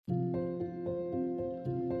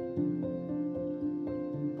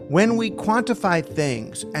When we quantify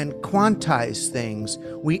things and quantize things,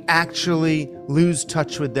 we actually lose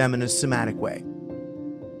touch with them in a somatic way.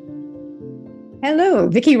 Hello,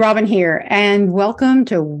 Vicki Robin here, and welcome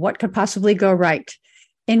to What Could Possibly Go Right,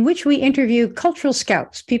 in which we interview cultural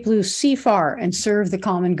scouts, people who see far and serve the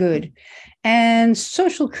common good, and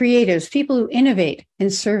social creatives, people who innovate in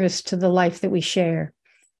service to the life that we share.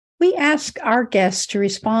 We ask our guests to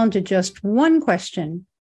respond to just one question.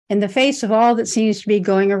 In the face of all that seems to be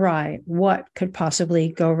going awry, what could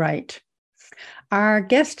possibly go right? Our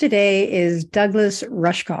guest today is Douglas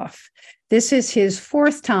Rushkoff. This is his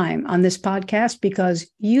fourth time on this podcast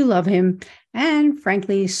because you love him, and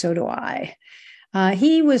frankly, so do I.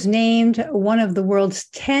 He was named one of the world's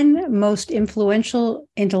 10 most influential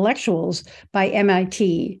intellectuals by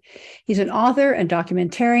MIT. He's an author and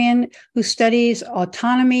documentarian who studies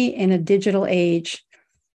autonomy in a digital age.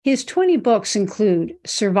 His 20 books include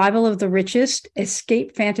Survival of the Richest,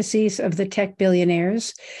 Escape Fantasies of the Tech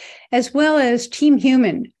Billionaires, as well as Team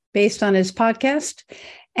Human, based on his podcast,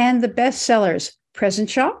 and the bestsellers Present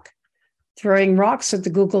Shock, Throwing Rocks at the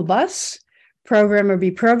Google Bus, Program or Be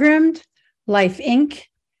Programmed, Life Inc.,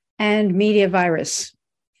 and Media Virus.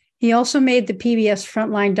 He also made the PBS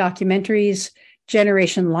frontline documentaries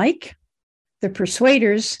Generation Like, The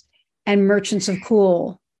Persuaders, and Merchants of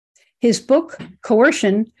Cool. His book,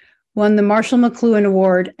 Coercion, won the Marshall McLuhan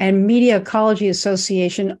Award, and Media Ecology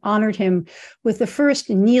Association honored him with the first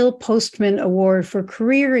Neil Postman Award for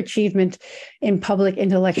career achievement in public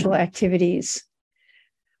intellectual activities.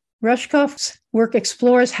 Rushkoff's work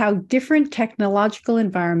explores how different technological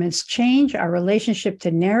environments change our relationship to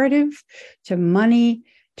narrative, to money,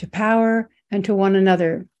 to power, and to one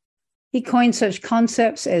another. He coined such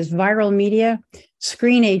concepts as viral media,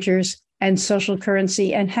 screenagers, and social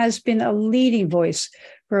currency, and has been a leading voice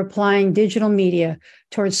for applying digital media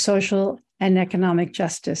towards social and economic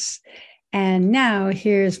justice. And now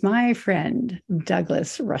here's my friend,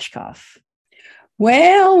 Douglas Rushkoff.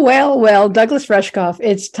 Well, Douglas Rushkoff,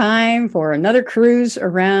 it's time for another cruise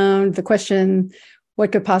around the question,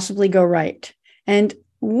 what could possibly go right? And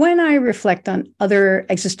when I reflect on other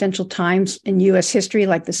existential times in U.S. history,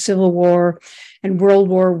 like the Civil War and World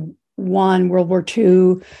War I, World War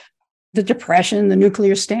II, the Depression, the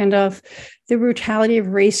nuclear standoff, the brutality of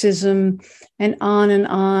racism, and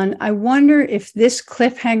on, I wonder if this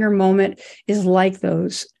cliffhanger moment is like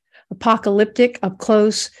those, apocalyptic up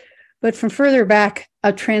close, but from further back,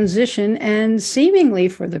 a transition and seemingly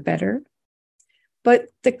for the better. But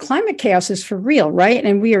the climate chaos is for real, right?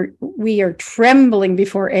 And we are trembling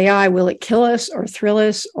before AI. Will it kill us or thrill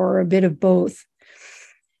us or a bit of both?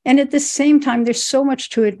 And at the same time, there's so much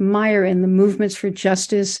to admire in the movements for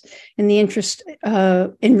justice, in the interest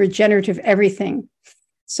in regenerative everything.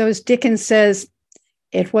 So as Dickens says,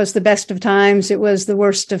 it was the best of times, it was the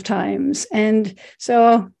worst of times. And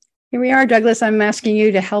so here we are, Douglas. I'm asking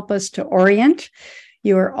you to help us to orient.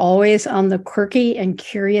 You are always on the quirky and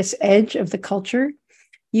curious edge of the culture.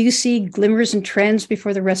 You see glimmers and trends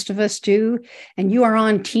before the rest of us do, and you are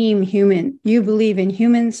on Team Human. You believe in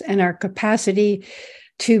humans and our capacity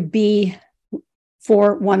to be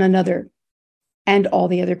for one another and all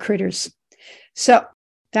the other critters. So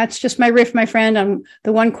that's just my riff, my friend, on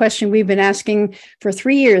the one question we've been asking for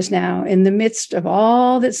 3 years now in the midst of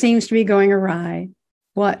all that seems to be going awry.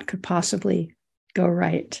 What could possibly go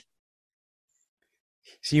right?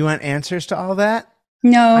 So you want answers to all that?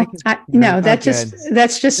 No,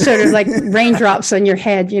 that's just sort of like raindrops on your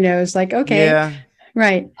head, it's like, okay, yeah,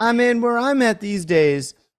 right. I mean, where I'm at these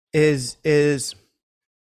days is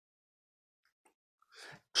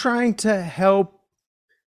trying to help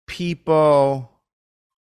people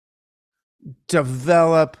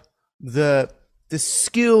develop the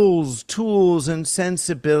skills, tools, and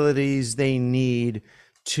sensibilities they need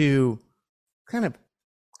to kind of,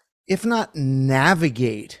 if not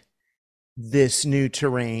navigate this new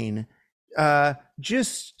terrain,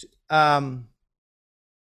 just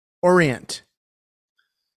orient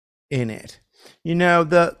in it.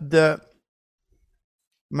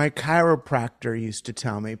 My chiropractor used to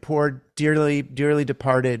tell me, poor dearly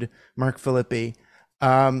departed Mark Filippi,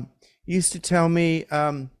 used to tell me,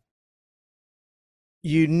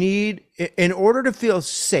 you need, in order to feel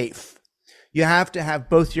safe, you have to have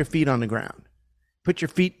both your feet on the ground. Put your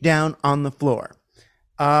feet down on the floor,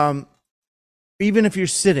 even if you're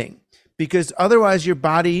sitting, because otherwise your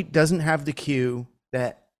body doesn't have the cue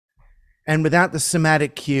that, and without the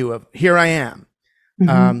somatic cue of here I am,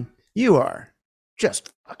 you are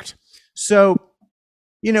just fucked. So,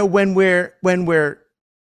 when we're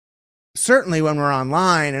certainly when we're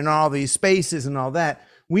online and all these spaces and all that,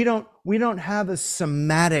 we don't have a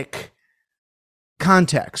somatic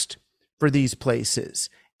context for these places.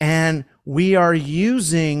 And we are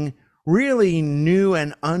using really new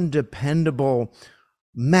and undependable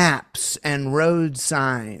maps and road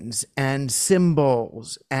signs and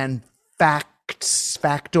symbols and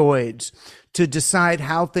factoids to decide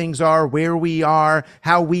how things are, where we are,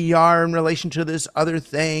 how we are in relation to this other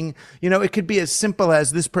thing. It could be as simple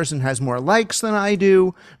as this person has more likes than I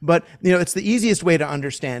do, but it's the easiest way to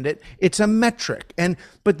understand it. It's a metric.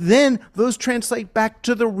 But then those translate back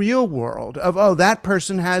to the real world of, oh, that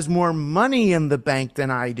person has more money in the bank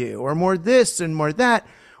than I do, or more this and more that,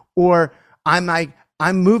 or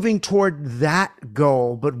I'm moving toward that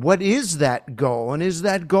goal, but what is that goal? And is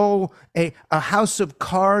that goal a house of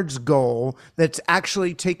cards goal that's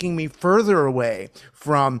actually taking me further away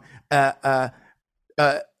from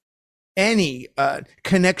any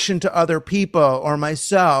connection to other people or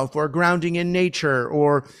myself, or grounding in nature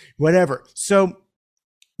or whatever? So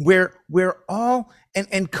we're all,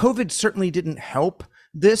 and COVID certainly didn't help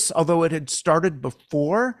this, although it had started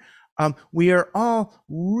before. We are all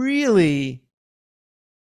really,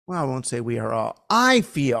 well, I won't say we are all. I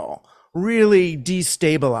feel really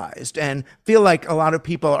destabilized and feel like a lot of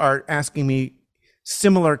people are asking me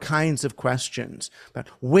similar kinds of questions. But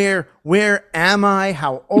where am I?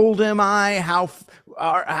 How old am I? How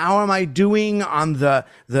am I doing on the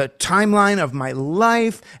timeline of my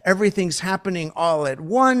life? Everything's happening all at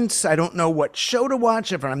once. I don't know what show to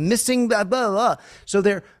watch, if I'm missing the blah, blah. So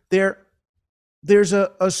there's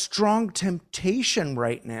a strong temptation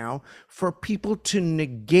right now for people to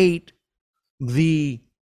negate the,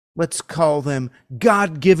 let's call them,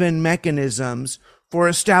 God-given mechanisms for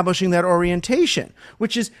establishing that orientation,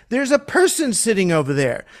 which is, there's a person sitting over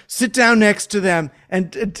there. Sit down next to them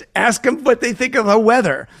and ask them what they think of the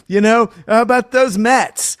weather, about those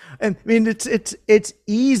Mets. And I mean, it's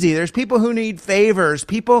easy. There's people who need favors,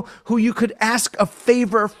 people who you could ask a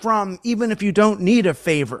favor from, even if you don't need a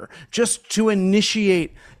favor, just to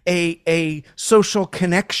initiate a social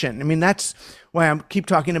connection. I mean, that's why I keep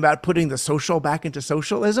talking about putting the social back into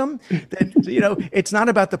socialism. That, it's not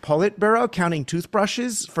about the Politburo counting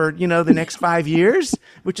toothbrushes for, the next 5 years,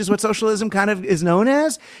 which is what socialism kind of is known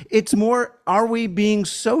as. It's more, are we being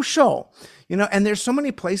social? And there's so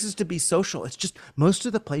many places to be social. It's just, most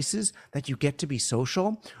of the places that you get to be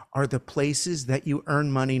social are the places that you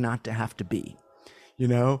earn money not to have to be.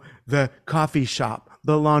 The coffee shop,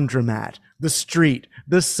 the laundromat, the street,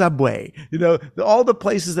 the subway, all the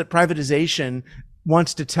places that privatization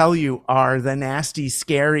wants to tell you are the nasty,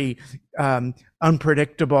 scary,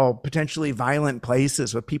 unpredictable, potentially violent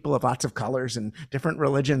places where people of lots of colors and different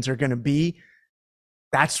religions are going to be.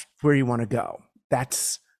 That's where you want to go.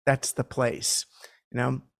 That's the place.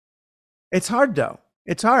 It's hard though.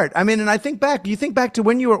 It's hard. I mean, and you think back to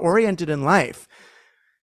when you were oriented in life.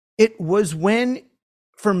 It was when,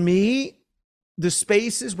 for me, the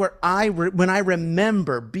spaces where when I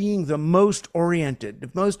remember being the most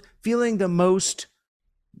oriented, feeling the most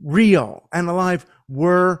real and alive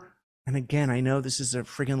were, and again, I know this is a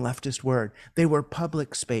friggin' leftist word, they were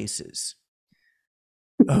public spaces.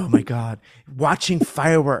 Oh my God. Watching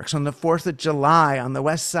fireworks on the 4th of July on the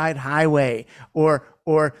West Side Highway, or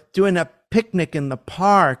doing a picnic in the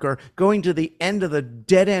park, or going to the end of the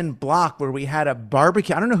dead end block where we had a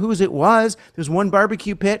barbecue. I don't know whose it was. There's one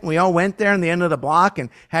barbecue pit and we all went there in the end of the block and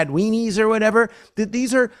had weenies or whatever.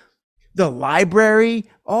 These are the library,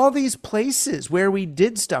 all these places where we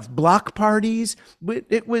did stuff, block parties.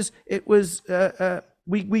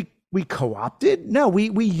 We co-opted? No,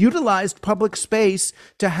 we utilized public space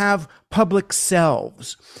to have public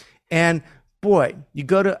selves. And boy,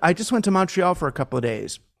 I just went to Montreal for a couple of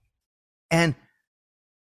days. And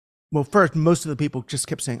well, first, most of the people just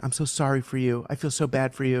kept saying, I'm so sorry for you. I feel so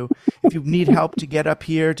bad for you. If you need help to get up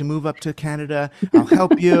here, to move up to Canada, I'll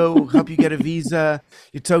help you get a visa.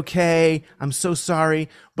 It's okay. I'm so sorry.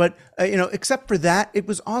 But, except for that, it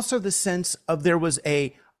was also the sense of there was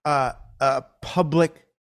a public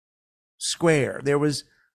square. It was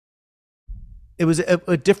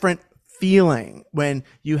a different feeling when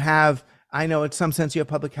you have, I know in some sense you have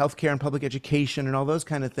public health care and public education and all those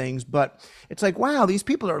kind of things, but it's like, wow, these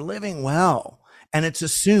people are living well. And it's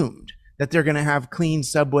assumed that they're going to have clean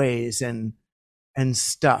subways and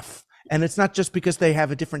stuff. And it's not just because they have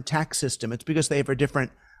a different tax system. It's because they have a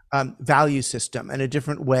different value system and a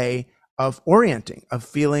different way of orienting, of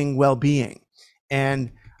feeling well-being.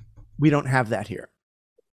 And we don't have that here.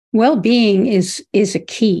 Well-being is a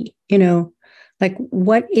key, like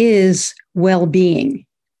what is well-being?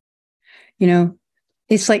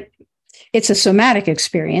 It's like, it's a somatic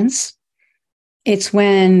experience. It's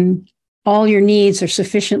when all your needs are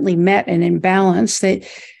sufficiently met and in balance that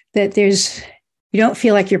there's You don't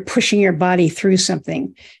feel like you're pushing your body through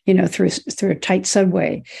something, through a tight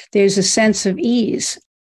subway. There's a sense of ease.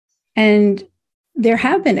 And there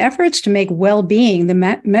have been efforts to make well-being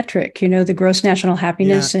the metric, the gross national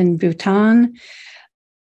happiness in Bhutan,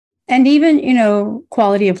 and even,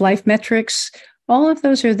 quality of life metrics. All of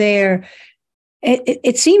those are there.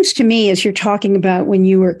 It seems to me, as you're talking about when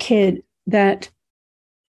you were a kid, that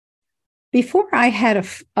before I had a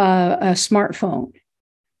smartphone,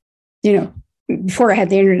 before I had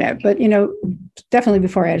the internet, but, definitely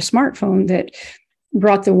before I had a smartphone that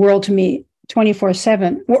brought the world to me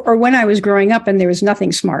 24/7, or when I was growing up and there was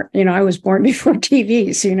nothing smart. I was born before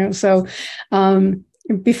TVs, so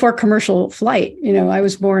before commercial flight, I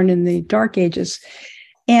was born in the dark ages.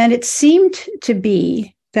 And it seemed to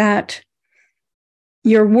be that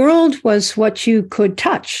your world was what you could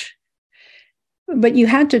touch, but you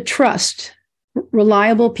had to trust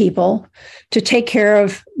reliable people to take care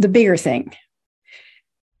of the bigger thing.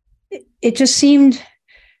 It just seemed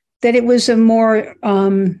that it was a more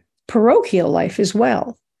parochial life as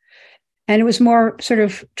well. And it was more sort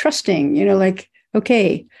of trusting, like,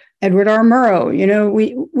 okay, Edward R.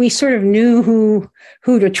 Murrow, we sort of knew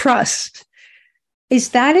who to trust.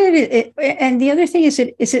 Is that it? And the other thing is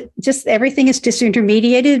it just everything is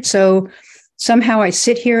disintermediated? So somehow I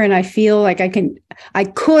sit here and I feel like I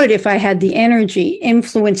could, if I had the energy,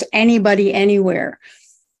 influence anybody anywhere,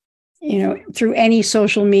 through any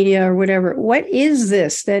social media or whatever. What is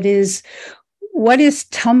this what is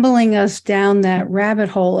tumbling us down that rabbit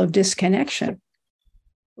hole of disconnection?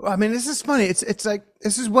 I mean, this is funny. It's like,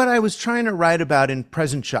 this is what I was trying to write about in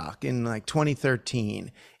Present Shock in like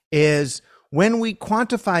 2013, is when we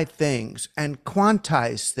quantify things and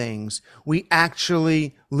quantize things, we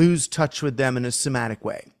actually lose touch with them in a somatic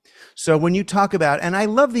way. So when you talk about, and I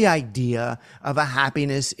love the idea of a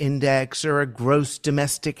happiness index or a gross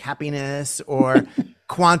domestic happiness or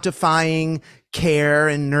quantifying care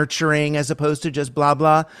and nurturing as opposed to just blah,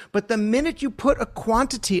 blah. But the minute you put a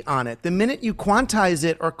quantity on it, the minute you quantize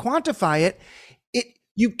it or quantify it,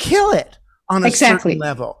 you kill it on a certain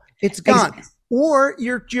level. It's gone. Exactly. Or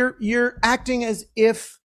you're acting as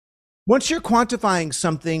if once you're quantifying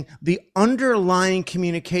something, the underlying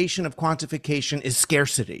communication of quantification is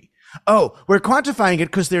scarcity. Oh, we're quantifying it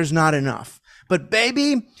because there's not enough. But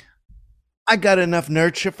baby, I got enough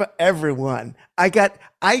nurture for everyone. I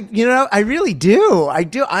really do. I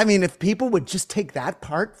do. I mean, if people would just take that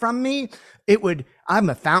part from me, I'm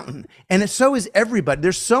a fountain. And so is everybody.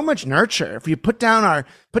 There's so much nurture. If you put down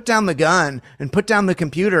the gun and put down the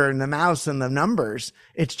computer and the mouse and the numbers,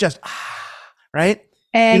 it's just, right?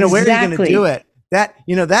 Exactly. Where are you going to do it? That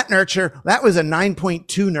nurture, that was a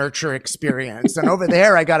 9.2 nurture experience. And over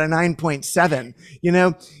there, I got a 9.7.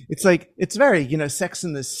 It's like, it's very, Sex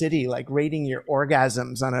in the City, like rating your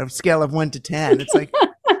orgasms on a scale of 1 to 10. It's like,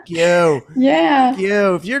 you. Yeah.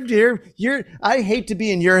 You. If you're, I hate to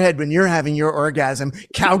be in your head when you're having your orgasm,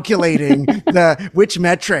 calculating which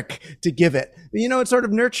metric to give it. It's sort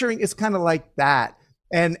of nurturing is kind of like that.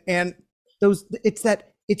 And it's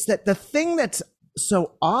that the thing that's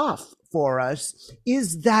so off for us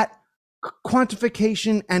is that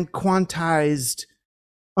quantification and quantized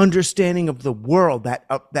understanding of the world, that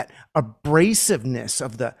abrasiveness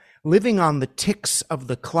of the living on the ticks of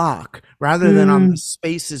the clock rather than on the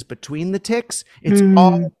spaces between the ticks. It's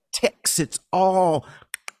all ticks. It's all,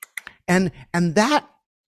 and that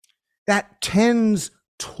tends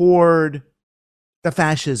toward the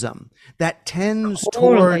fascism, that tends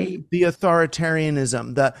toward the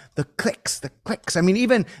authoritarianism, the clicks. I mean,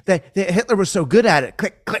 even the Hitler was so good at it.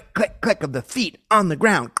 Click, click, click, click of the feet on the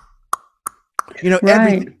ground. Right.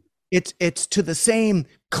 Everything. It's to the same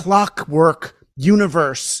clockwork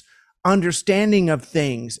universe understanding of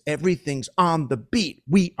things. Everything's on the beat.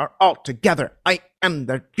 We are all together. I am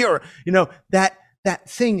the cure. That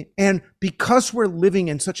thing. And because we're living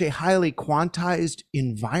in such a highly quantized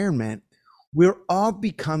environment, we're all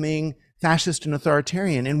becoming fascist and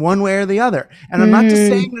authoritarian in one way or the other. And I'm not just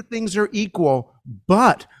saying that things are equal,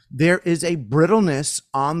 but there is a brittleness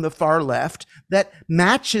on the far left that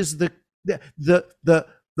matches the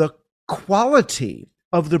quality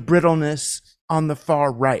of the brittleness on the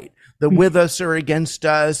far right. The with us or against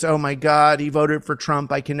us. Oh my God, he voted for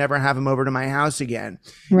Trump. I can never have him over to my house again.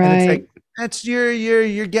 Right. And it's like, that's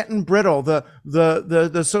you're getting brittle.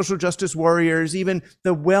 The social justice warriors, even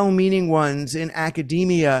the well-meaning ones in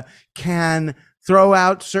academia, can throw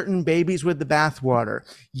out certain babies with the bathwater.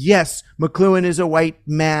 Yes, McLuhan is a white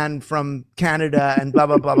man from Canada and blah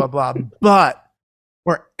blah blah blah blah.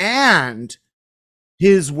 And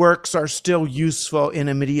his works are still useful in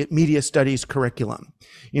a media studies curriculum.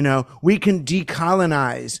 We can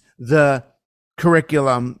decolonize the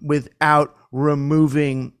curriculum without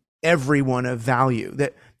removing everyone of value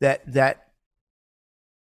that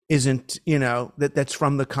isn't, that's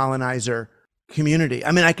from the colonizer community.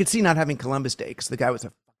 I mean, I could see not having Columbus Day because the guy was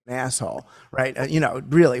an asshole, right?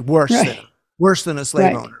 Really worse than a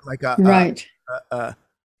slave owner, like a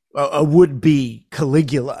would-be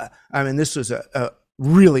Caligula. I mean, this was a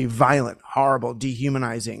really violent, horrible,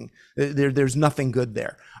 dehumanizing. There's nothing good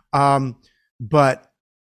there. But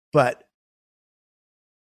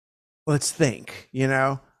let's think.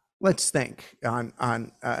 Let's think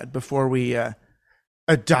on before we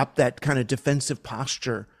adopt that kind of defensive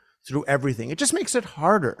posture through everything. It just makes it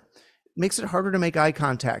harder. It makes it harder to make eye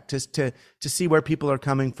contact, to see where people are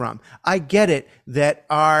coming from. I get it that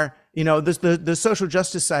the social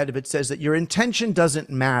justice side of it says that your intention doesn't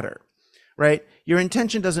matter, right? Your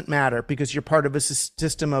intention doesn't matter because you're part of a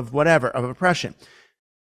system of whatever, of oppression.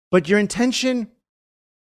 But your intention,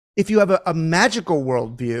 if you have a magical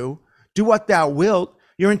worldview, do what thou wilt,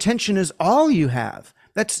 your intention is all you have.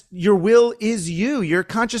 That's your will is you. Your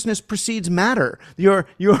consciousness precedes matter. We are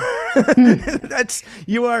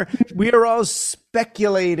all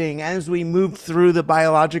speculating as we move through the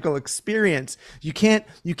biological experience. You can't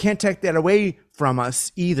take that away from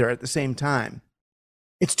us either at the same time.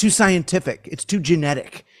 It's too scientific. It's too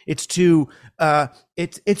genetic. It's too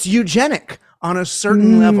it's eugenic on a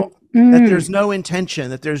certain level, that there's no intention,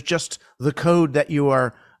 that there's just the code that you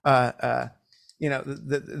are the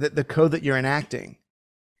code that you're enacting.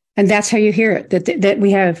 And that's how you hear it, that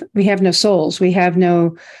we have no souls, we have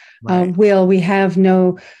no will, we have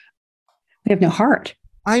no heart.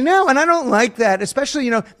 I know, and I don't like that, especially,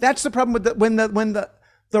 that's the problem with when the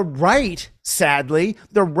right, sadly,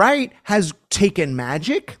 the right has taken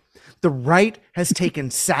magic, the right has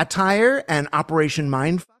taken satire and Operation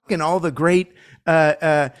Mindfuck and all the great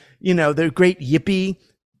the great yippee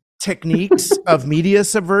techniques of media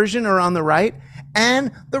subversion are on the right,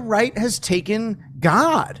 and the right has taken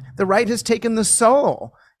God. The right has taken the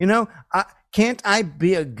soul. Can't I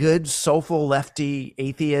be a good, soulful, lefty,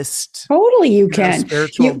 atheist? Totally, you can.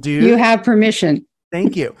 Spiritual dude. You have permission.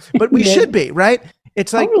 Thank you. But we should be, right?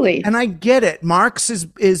 It's like, totally. And I get it. Marx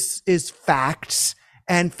is facts,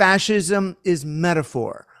 and fascism is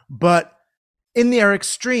metaphor. But in their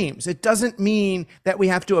extremes, it doesn't mean that we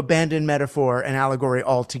have to abandon metaphor and allegory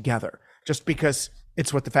altogether just because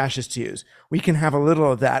it's what the fascists use. We can have a little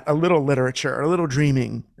of that, a little literature, a little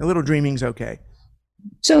dreaming. A little dreaming's okay.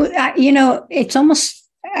 So, it's almost,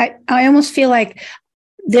 I almost feel like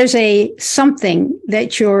there's something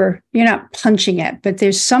that you're not punching at, but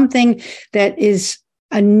there's something that is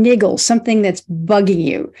a niggle, something that's bugging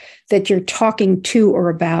you, that you're talking to or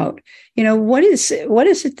about. What is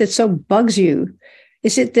it that so bugs you?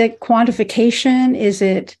 Is it the quantification? Is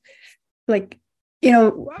it like,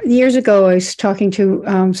 years ago, I was talking to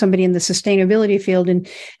somebody in the sustainability field, and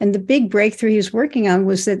the big breakthrough he was working on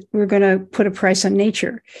was that we're going to put a price on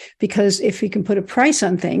nature, because if we can put a price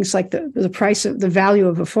on things like the price of the value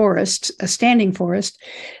of a forest, a standing forest,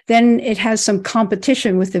 then it has some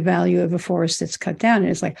competition with the value of a forest that's cut down.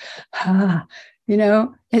 And it's like,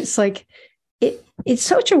 it's like, it's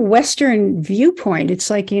such a Western viewpoint.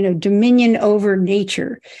 It's like, dominion over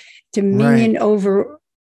nature, dominion over.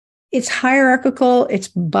 It's hierarchical, it's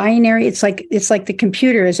binary, it's like the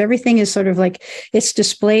computer, is everything is sort of like it's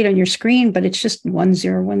displayed on your screen, but it's just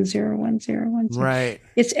 10101010. Right.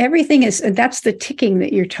 It's everything that's the ticking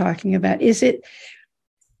that you're talking about. Is it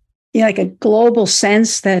like a global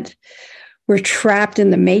sense that we're trapped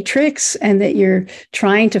in the matrix and that you're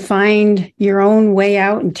trying to find your own way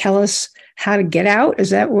out and tell us how to get out?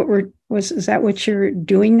 Is that what you're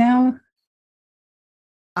doing now?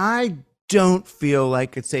 I don't feel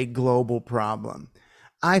like it's a global problem.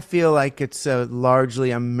 I feel like it's a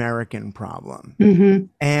largely American problem. Mm-hmm.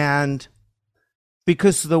 And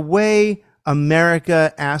because the way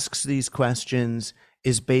America asks these questions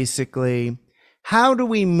is basically, how do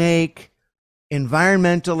we make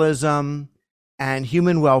environmentalism and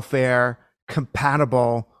human welfare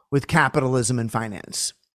compatible with capitalism and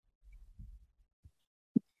finance?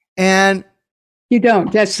 And you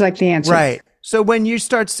don't. That's like the answer. Right. So when you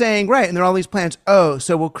start saying, right, and there are all these plans,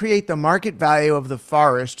 so we'll create the market value of the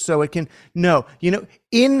forest so it can,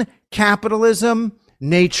 in capitalism,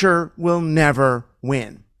 nature will never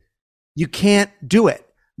win. You can't do it.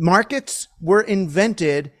 Markets were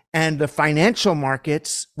invented, and the financial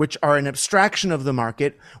markets, which are an abstraction of the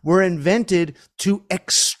market, were invented to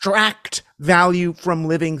extract value from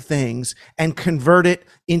living things and convert it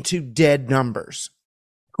into dead numbers.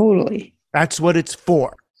 Totally. That's what it's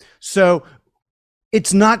for. So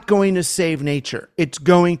it's not going to save nature. It's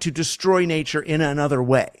going to destroy nature in another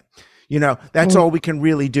way. That's all we can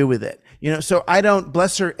really do with it. So I don't,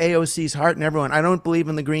 bless her AOC's heart and everyone, I don't believe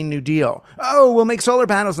in the Green New Deal. Oh, we'll make solar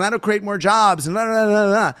panels and that'll create more jobs and blah, blah, blah,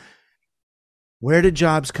 blah. Where did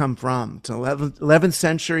jobs come from? It's 11th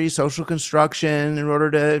century social construction in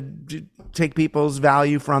order to take people's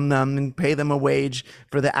value from them and pay them a wage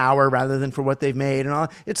for the hour rather than for what they've made and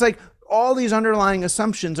all. It's like all these underlying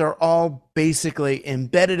assumptions are all basically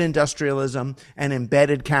embedded industrialism and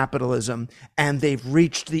embedded capitalism, and they've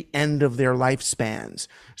reached the end of their lifespans.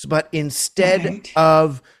 But instead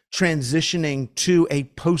of transitioning to a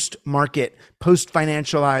post-market,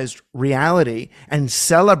 post-financialized reality and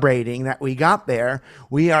celebrating that we got there,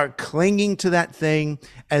 we are clinging to that thing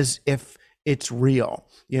as if it's real.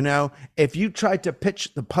 If you tried to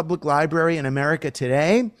pitch the public library in America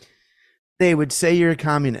today, they would say you're a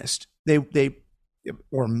communist.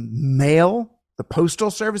 Or mail, the postal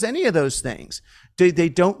service, any of those things. They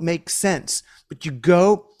don't make sense. But you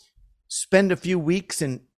go spend a few weeks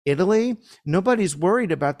in Italy, nobody's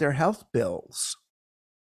worried about their health bills.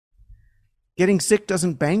 Getting sick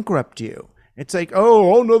doesn't bankrupt you. It's like,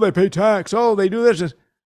 oh no, they pay tax. Oh, they do this.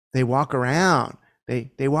 They walk around.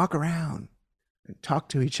 They walk around and talk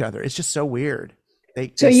to each other. It's just so weird.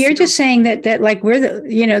 So you're just saying that like we're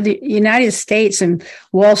the United States and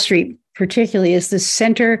Wall Street particularly is the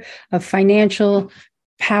center of financial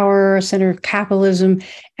power, center of capitalism,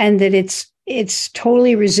 and that it's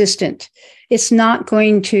totally resistant. It's not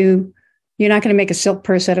going to, you're not going to make a silk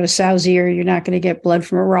purse out of a sow's ear. You're not going to get blood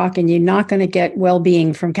from a rock, and you're not going to get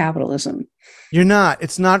well-being from capitalism. You're not.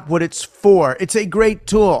 It's not what it's for. It's a great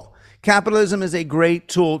tool. Capitalism is a great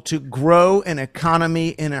tool to grow an economy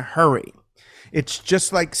in a hurry. It's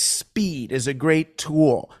just like speed is a great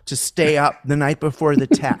tool to stay up the night before the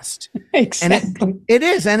test. Exactly. And it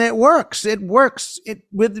is, and it works. It works.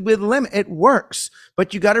 With limit, it works.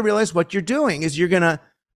 But you got to realize what you're doing is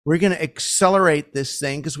we're going to accelerate this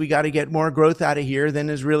thing because we got to get more growth out of here than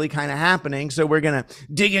is really kind of happening. So we're going to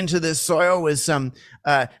dig into this soil with some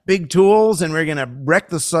big tools, and we're going to wreck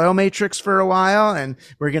the soil matrix for a while, and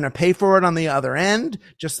we're going to pay for it on the other end,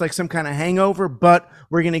 just like some kind of hangover. But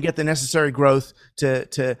we're going to get the necessary growth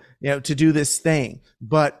to do this thing.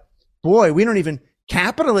 But boy,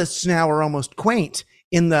 capitalists now are almost quaint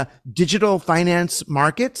in the digital finance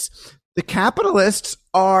markets. The capitalists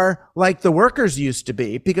are like the workers used to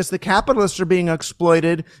be, because the capitalists are being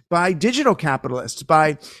exploited by digital capitalists,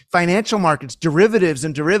 by financial markets, derivatives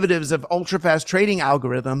of ultra-fast trading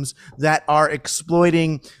algorithms that are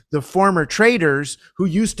exploiting the former traders who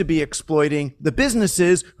used to be exploiting the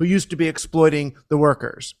businesses who used to be exploiting the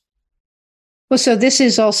workers. Well, so this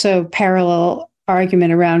is also parallel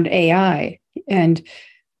argument around AI and,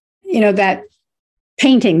 that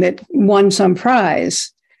painting that won some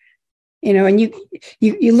prize. And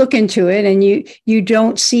you look into it and you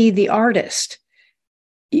don't see the artist.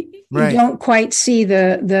 You don't quite see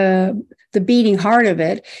the beating heart of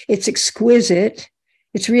it. It's exquisite.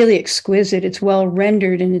 It's really exquisite. It's well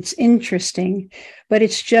rendered and it's interesting, but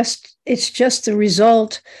it's just the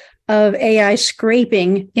result of AI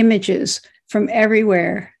scraping images from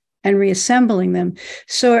everywhere and reassembling them.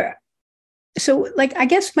 So like, I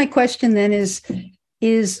guess my question then is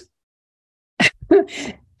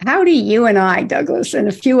how do you and I, Douglas, and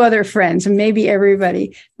a few other friends, and maybe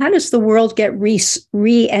everybody, how does the world get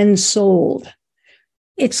re-ensouled?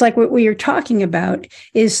 It's like what we are talking about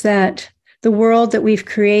is that the world that we've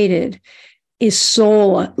created is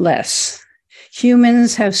soulless.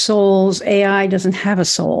 Humans have souls. AI doesn't have a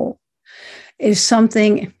soul. It is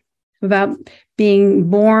something about being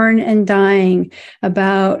born and dying,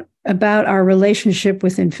 about our relationship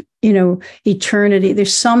with, eternity.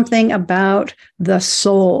 There's something about the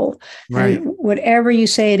soul, right? And whatever you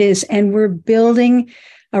say it is. And we're building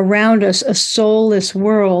around us a soulless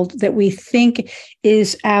world that we think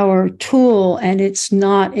is our tool, and it's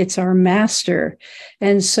not, it's our master.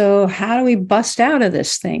 And so how do we bust out of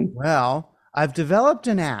this thing? Well, I've developed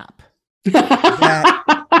an app that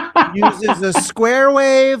uses a square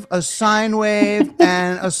wave, a sine wave,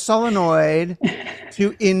 and a solenoid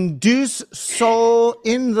to induce soul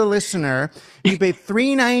in the listener. You pay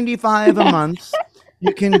 $3.95 a month.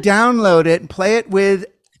 You can download it and play it with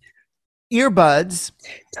earbuds,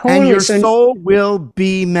 and your soul will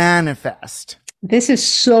be manifest. This is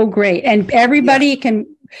so great. And everybody can.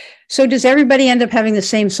 So does everybody end up having the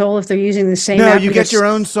same soul if they're using the same app? No, you get your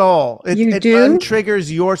own soul. It triggers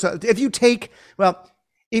your soul.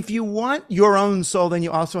 If you want your own soul, then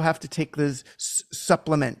you also have to take those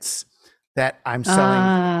supplements that I'm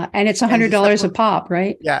selling. And it's $100 a pop,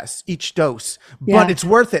 right? Yes, each dose. Yeah. But it's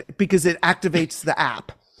worth it because it activates the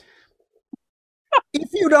app. If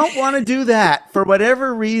you don't want to do that for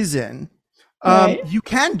whatever reason, Right. you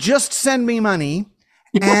can just send me money,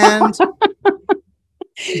 and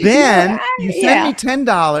Yeah. then you send me Yeah.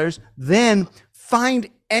 $10. Then find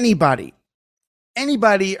anybody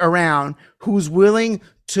around who's willing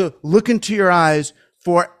to look into your eyes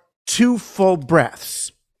for 2 full breaths.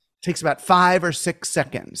 It takes about 5 or 6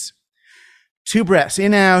 seconds. 2 breaths,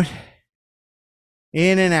 in, out,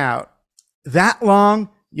 in and out. That long,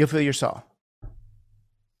 you'll feel your soul.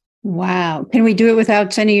 Wow. Can we do it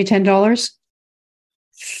without sending you $10?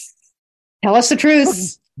 Tell us the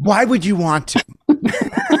truth. Why would you want to?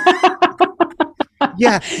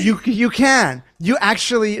 Yeah, you can. You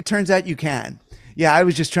actually, it turns out you can. Yeah, I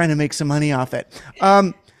was just trying to make some money off it.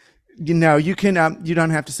 You can. You don't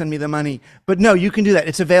have to send me the money, but no, you can do that.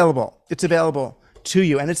 It's available. It's available to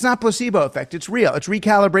you, and it's not placebo effect. It's real. It's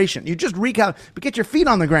recalibration. You just but get your feet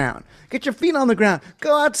on the ground. Get your feet on the ground.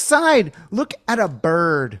 Go outside. Look at a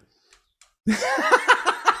bird.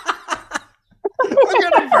 Look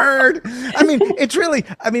at a bird. I mean, it's really,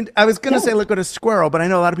 I was going to say look at a squirrel, but I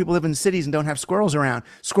know a lot of people live in cities and don't have squirrels around.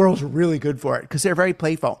 Squirrels are really good for it because they're very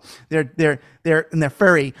playful. And they're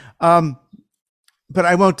furry. But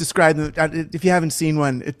I won't describe them. If you haven't seen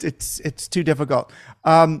one, it's too difficult.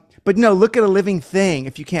 But no, look at a living thing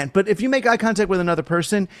if you can. But if you make eye contact with another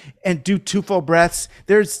person and do 2 full breaths,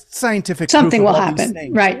 there's scientific Something proof of will all happen. these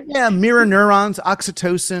things. Right. Yeah, mirror neurons,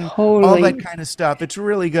 oxytocin, all Totally. that kind of stuff. It's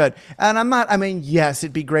really good. And yes,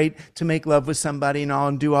 it'd be great to make love with somebody and all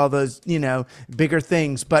and do all those, bigger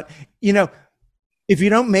things. But, if you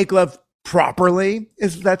don't make love properly,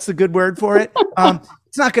 if that's a good word for it,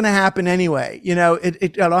 it's not going to happen anyway.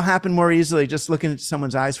 It'll happen more easily just looking at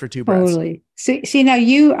someone's eyes for 2 breaths. Totally. See now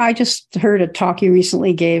I just heard a talk you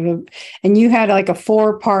recently gave, and you had like a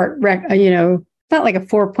 4-part, not like a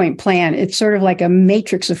 4-point plan. It's sort of like a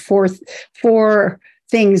matrix of four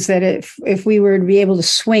things that if we were to be able to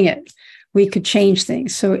swing it, we could change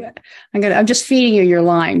things. So I'm just feeding you your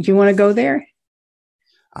line. Do you want to go there?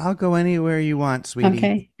 I'll go anywhere you want, sweetie.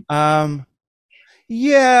 Okay.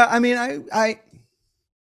 Yeah, I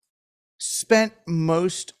spent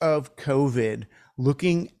most of COVID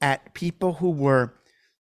looking at people who were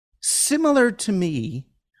similar to me,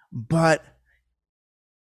 but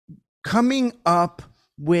coming up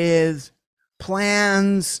with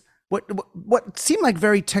plans, what seemed like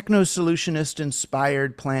very techno-solutionist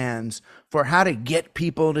inspired plans for how to get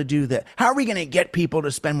people to do that. How are we going to get people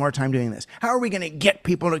to spend more time doing this? How are we going to get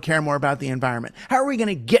people to care more about the environment? How are we going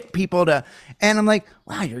to get people to, and I'm like,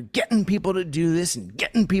 wow, you're getting people to do this and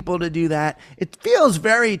getting people to do that. It feels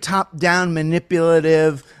very top-down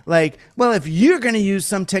manipulative. Like, well, if you're going to use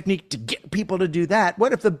some technique to get people to do that,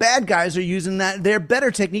 what if the bad guys are using their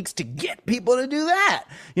better techniques to get people to do that?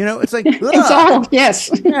 It's like, it's all, yes.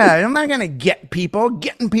 Yeah, I'm not going to get people.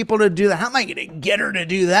 Getting people to do that. How am I going to get her to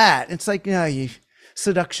do that? It's like,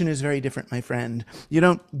 seduction is very different, my friend. You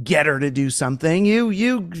don't get her to do something.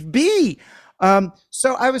 You be.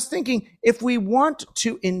 So I was thinking, if we want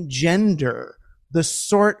to engender the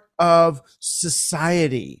sort of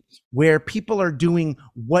society where people are doing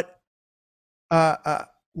what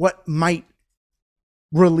might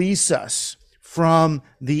release us from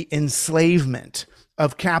the enslavement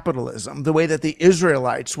of capitalism, the way that the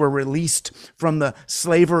Israelites were released from the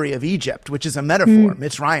slavery of Egypt, which is a metaphor,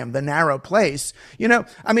 Mitzrayim, the narrow place.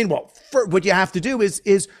 What you have to do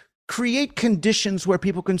is create conditions where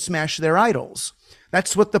people can smash their idols.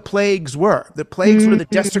 That's what the plagues were. The plagues were the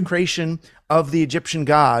desecration of the Egyptian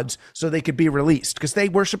gods so they could be released because they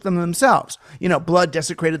worshiped them themselves. Blood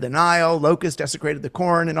desecrated the Nile, locusts desecrated the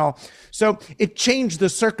corn and all. So it changed the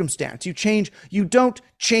circumstance. You don't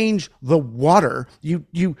change the water.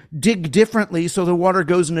 You dig differently so the water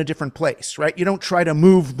goes in a different place, right? You don't try to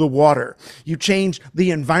move the water. You change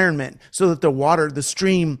the environment so that the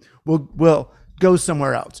stream will go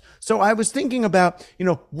somewhere else. So I was thinking about,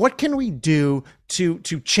 what can we do to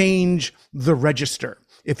change the register,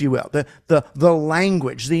 if you will, the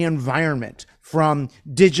language, the environment from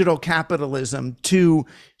digital capitalism to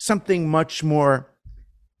something much more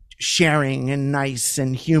sharing and nice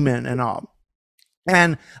and human and all.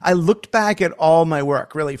 And I looked back at all my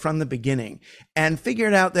work really from the beginning and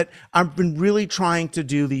figured out that I've been really trying to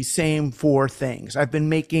do these same 4 things. I've been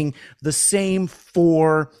making the same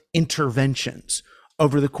 4 interventions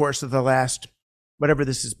over the course of the last, whatever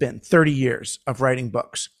this has been, 30 years of writing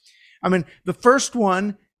books. The first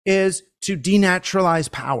one is to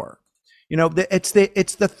denaturalize power. It's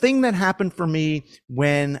the thing that happened for me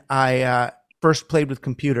when I first played with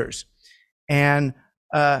computers. And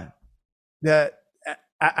I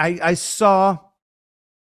saw,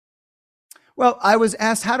 Well, I was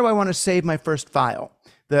asked, how do I want to save my first file?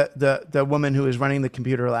 The woman who is running the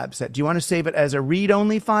computer lab said, do you want to save it as a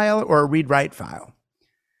read-only file or a read-write file?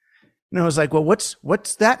 And I was like, well,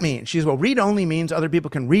 what's that mean? She says, well, read-only means other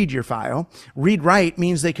people can read your file. Read-write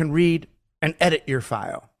means they can read and edit your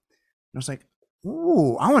file. And I was like,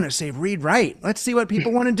 ooh, I want to save read-write. Let's see what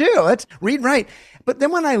people want to do. Let's read-write. But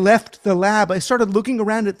then when I left the lab, I started looking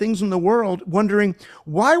around at things in the world, wondering,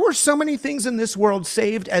 why were so many things in this world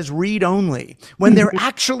saved as read-only when they're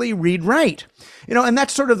actually read-write? And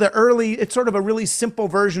that's sort of it's sort of a really simple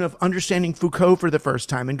version of understanding Foucault for the first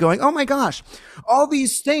time and going, oh my gosh, all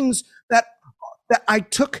these things that I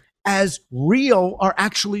took as real are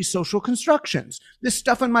actually social constructions. This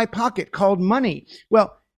stuff in my pocket called money.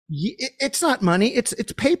 Well, it's not money. It's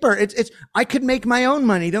paper. I could make my own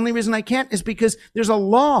money. The only reason I can't is because there's a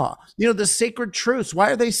law. The sacred truths.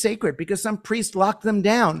 Why are they sacred? Because some priest locked them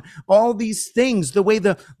down. All these things, the way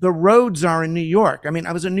the roads are in New York. I mean,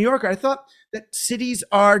 I was a New Yorker. I thought that cities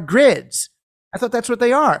are grids. I thought that's what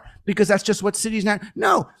they are because that's just what cities now.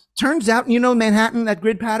 No, turns out, Manhattan, that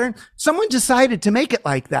grid pattern, someone decided to make it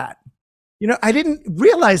like that. I didn't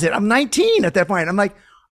realize it. I'm 19 at that point. I'm like,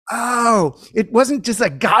 oh, it wasn't just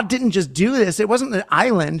like God didn't just do this. It wasn't an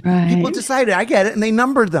island. Right. People decided, I get it. And they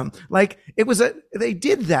numbered them. Like they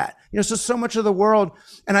did that, so much of the world.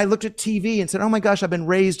 And I looked at TV and said, oh my gosh, I've been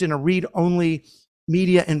raised in a read-only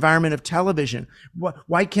media environment of television.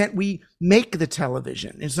 Why can't we make the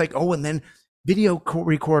television? It's like, oh, and then video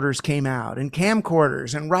recorders came out and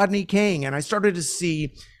camcorders and Rodney King. And I started to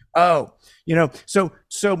see, so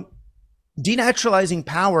denaturalizing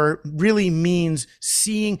power really means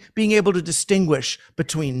being able to distinguish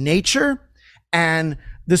between nature and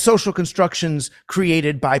the social constructions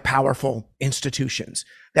created by powerful institutions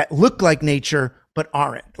that look like nature but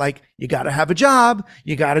aren't. Like, you got to have a job,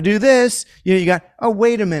 you got to do this,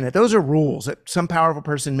 wait a minute, those are rules that some powerful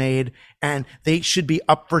person made and they should be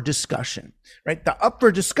up for discussion, right? The up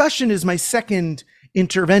for discussion is my second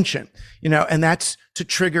intervention, and that's to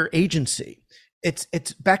trigger agency.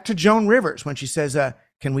 It's back to Joan Rivers when she says,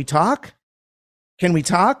 can we talk? Can we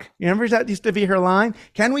talk? You remember that used to be her line?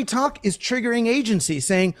 Can we talk is triggering agency,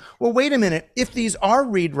 saying, well, wait a minute. If these are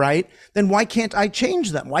read-write, then why can't I change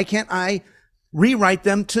them? Why can't I rewrite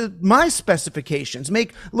them to my specifications,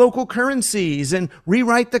 make local currencies and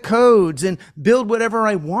rewrite the codes and build whatever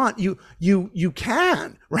I want? You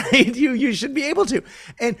can, right? You should be able to.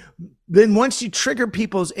 And then once you trigger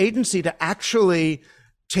people's agency to actually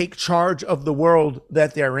take charge of the world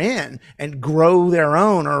that they're in and grow their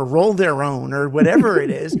own or roll their own or whatever it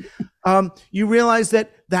is, you realize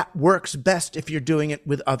that works best if you're doing it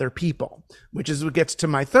with other people, which is what gets to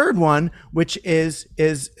my third one, which is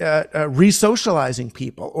re-socializing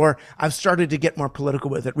people, or I've started to get more political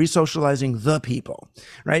with it, re-socializing the people,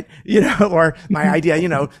 right? Or my idea,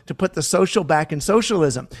 to put the social back in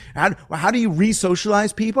socialism. How do you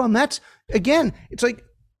re-socialize people? And that's, again, it's like,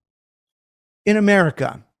 in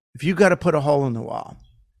America, if you got to put a hole in the wall,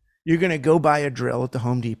 you're going to go buy a drill at the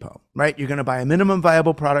Home Depot, right? You're going to buy a minimum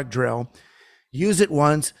viable product drill, use it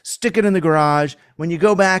once, stick it in the garage. When you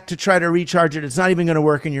go back to try to recharge it, it's not even going to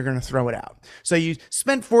work and you're going to throw it out. So you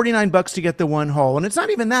spent $49 to get the one hole. And it's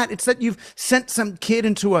not even that. It's that you've sent some kid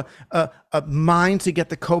into a mine to get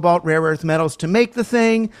the cobalt rare earth metals to make the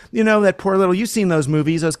thing. That poor little, you've seen those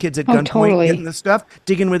movies, those kids at gunpoint totally. Getting the stuff,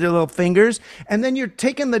 digging with their little fingers. And then you're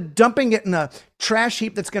dumping it in a trash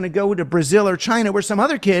heap that's going to go to Brazil or China, where some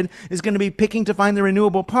other kid is going to be picking to find the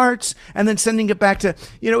renewable parts and then sending it back to,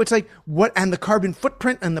 it's like what, and the carbon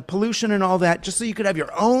footprint and the pollution and all that, just so you could have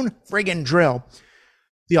your own friggin' drill.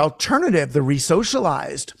 The alternative, the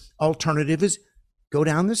re-socialized alternative, is go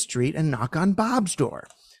down the street and knock on Bob's door.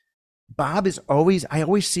 Bob is I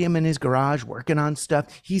always see him in his garage working on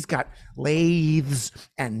stuff. He's got lathes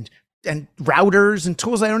and routers and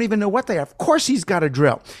tools. I don't even know what they are. Of course he's got a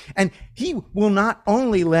drill. And he will not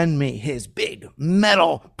only lend me his big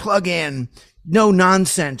metal plug-in, no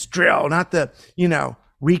nonsense drill, not the,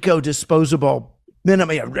 Rico disposable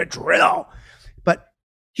minimum drill, but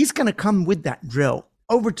he's going to come with that drill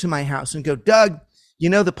over to my house and go, Doug,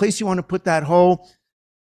 the place you want to put that hole,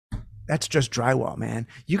 that's just drywall, man.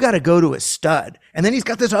 You got to go to a stud. And then he's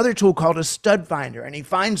got this other tool called a stud finder, and he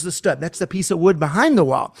finds the stud. That's the piece of wood behind the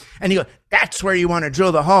wall. And he goes, that's where you want to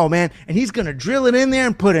drill the hole, man. And he's going to drill it in there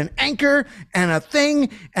and put an anchor and a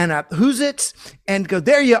thing and a who's-its and go,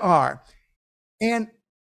 there you are. And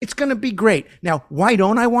it's going to be great. Now, why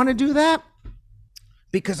don't I want to do that?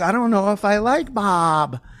 Because I don't know if I like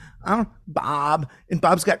Bob. And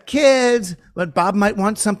Bob's got kids, but Bob might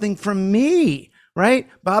want something from me. right?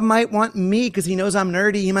 Bob might want me because he knows I'm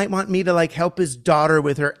nerdy. He might want me to like help his daughter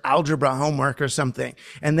with her algebra homework or something.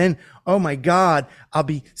 And then, oh my God, I'll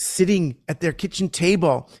be sitting at their kitchen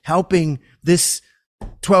table helping this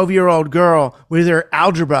 12-year-old girl with her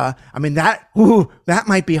algebra. I mean, that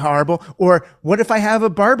might be horrible. Or what if I have a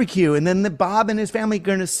barbecue and then Bob and his family are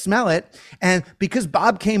going to smell it? And because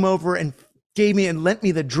Bob came over and gave me and lent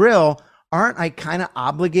me the drill, aren't I kind of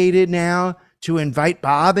obligated now to invite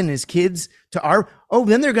Bob and his kids to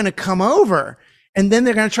then they're going to come over and then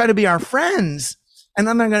they're going to try to be our friends. And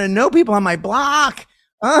then they're going to know people on my block.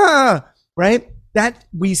 Right? That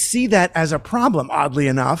we see that as a problem, oddly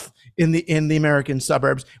enough, in the American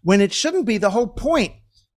suburbs, when it shouldn't be. The whole point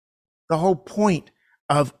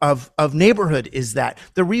of neighborhood is that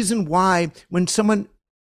the reason why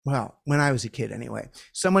when I was a kid anyway,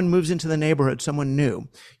 someone moves into the neighborhood, someone new,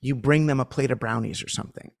 you bring them a plate of brownies or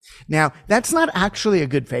something. Now, that's not actually a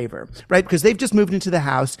good favor, right? Because they've just moved into the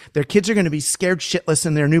house. Their kids are going to be scared shitless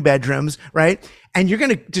in their new bedrooms, right? And you're going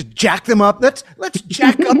to just jack them up. Let's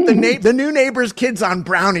jack up the new neighbor's kids on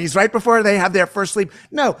brownies right before they have their first sleep.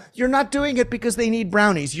 No, you're not doing it because they need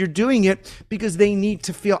brownies. You're doing it because they need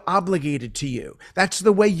to feel obligated to you. That's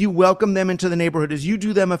the way you welcome them into the neighborhood, is you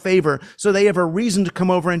do them a favor so they have a reason to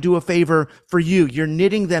come over and do a favor for you. You're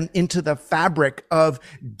knitting them into the fabric of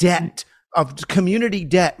debt, of community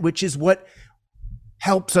debt, which is what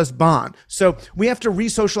helps us bond. So we have to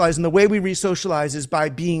re-socialize. And the way we re-socialize is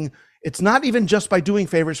by it's not even just by doing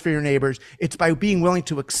favors for your neighbors. It's by being willing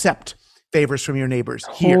to accept favors from your neighbors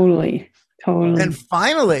here. Totally. And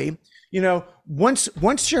finally,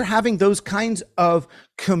 once you're having those kinds of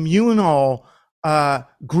communal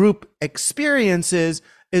group experiences,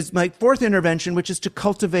 is my fourth intervention, which is to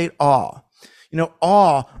cultivate awe.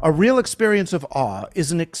 A real experience of awe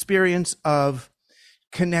is an experience of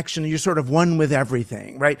connection. You're sort of one with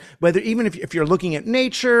everything, right? Even if you're looking at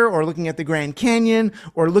nature or looking at the Grand Canyon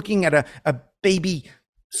or looking at a baby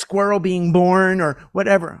squirrel being born or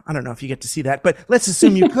whatever. I don't know if you get to see that, but let's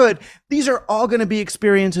assume you could. These are all going to be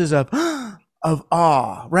experiences of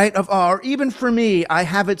awe, right? Of awe. Or even for me, I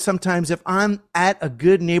have it sometimes if I'm at a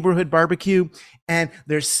good neighborhood barbecue and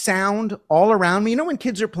there's sound all around me. When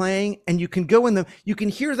kids are playing and you can go you can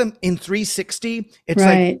hear them in 360. It's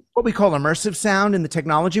right. Like what we call immersive sound in the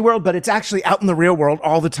technology world, but it's actually out in the real world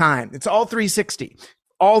all the time. It's all 360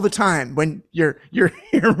 all the time when you're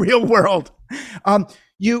in real world.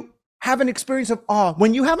 You have an experience of awe.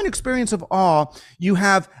 When you have an experience of awe, you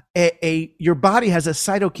have your body has a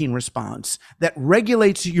cytokine response that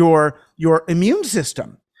regulates your immune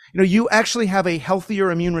system. You actually have a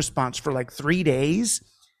healthier immune response for like 3 days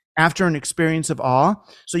after an experience of awe.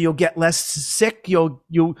 So you'll get less sick. You'll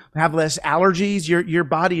have less allergies. Your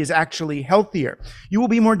body is actually healthier. You will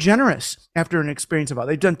be more generous after an experience of awe.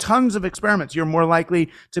 They've done tons of experiments. You're more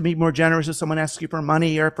likely to be more generous if someone asks you for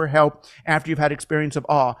money or for help after you've had experience of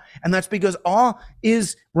awe. And that's because awe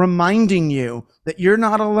is reminding you that you're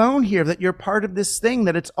not alone here, that you're part of this thing,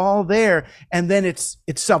 that it's all there. And then it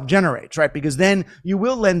self-generates, right? Because then you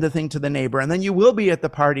will lend the thing to the neighbor, and then you will be at the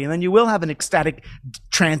party, and then you will have an ecstatic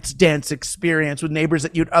trance dance experience with neighbors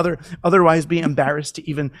that you'd otherwise be embarrassed to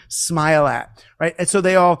even smile at, right? And so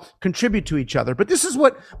they all contribute to each other. But this is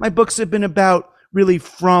what my books have been about really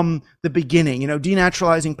from the beginning.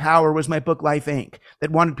 Denaturalizing Power was my book, Life Inc.,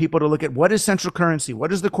 that wanted people to look at what is central currency?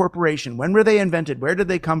 What is the corporation? When were they invented? Where did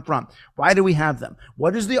they come from? Why do we have them?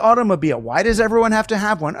 What is the automobile? Why does everyone have to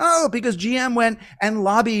have one? Oh, because GM went and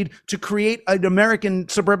lobbied to create an American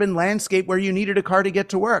suburban landscape where you needed a car to get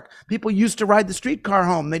to work. People used to ride the streetcar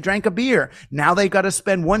home. They drank a beer. Now they got to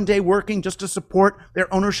spend one day working just to support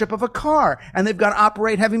their ownership of a car. And they've got to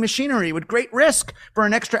operate heavy machinery with great risk for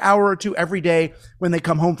an extra hour or two every day when they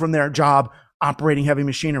come home from their job operating heavy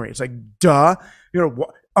machinery. It's like, duh,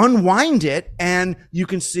 unwind it and you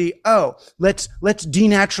can see, let's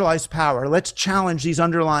denaturalize power. Let's challenge these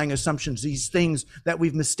underlying assumptions, these things that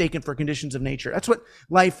we've mistaken for conditions of nature. That's what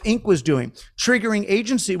Life Inc. was doing. Triggering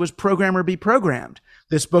Agency was program or be programmed.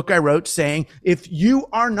 This book I wrote saying, if you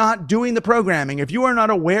are not doing the programming, if you are not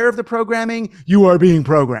aware of the programming, you are being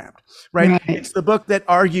programmed, right? It's the book that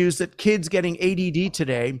argues that kids getting ADD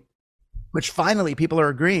today, which finally people are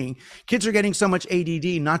agreeing, kids are getting so much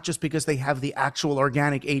ADD, not just because they have the actual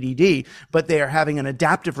organic ADD, but they are having an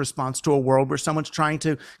adaptive response to a world where someone's trying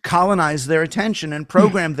to colonize their attention and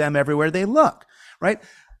program them everywhere they look, right?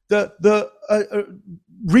 The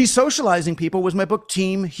re-socializing people was my book,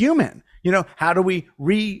 Team Human. How do we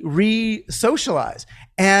re-socialize?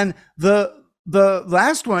 And the the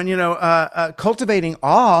last one, cultivating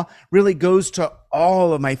awe really goes to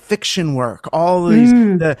all of my fiction work, all of these,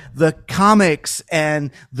 the comics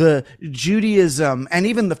and the Judaism, and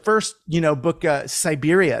even the first, book,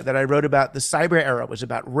 Siberia, that I wrote about the cyber era, was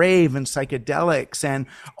about rave and psychedelics and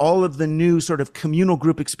all of the new sort of communal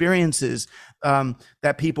group experiences,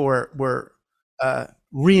 that people were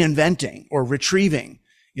reinventing or retrieving,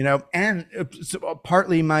 and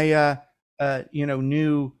partly my,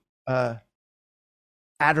 new,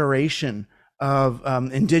 adoration of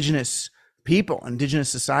indigenous people, indigenous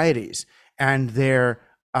societies, and their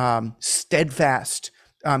steadfast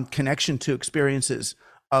connection to experiences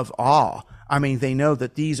of awe. I mean, they know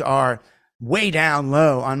that these are way down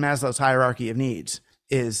low on Maslow's hierarchy of needs,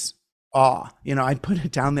 is awe. I put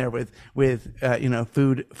it down there with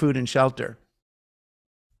food and shelter.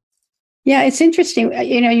 Yeah, it's interesting.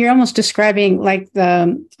 You're almost describing like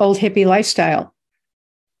the old hippie lifestyle.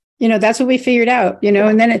 That's what we figured out,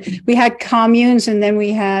 and then we had communes, and then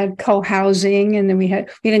we had co-housing, and then we had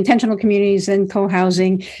intentional communities and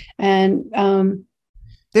co-housing. And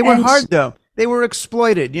they were hard though. They were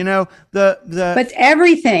exploited, but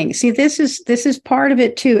everything. See, this is part of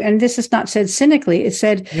it too. And this is not said cynically. It's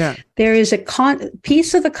said there is a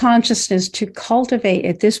piece of the consciousness to cultivate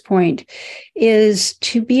at this point is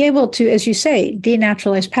to be able to, as you say,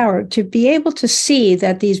 denaturalize power, to be able to see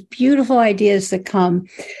that these beautiful ideas that come,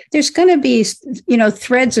 there's going to be,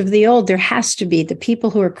 threads of the old. There has to be. The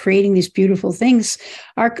people who are creating these beautiful things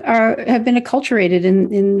have been acculturated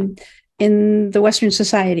in the Western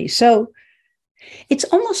society. So it's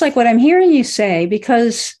almost like what I'm hearing you say,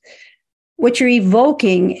 because what you're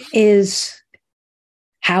evoking is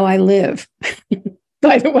how I live.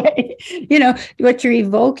 By the way, what you're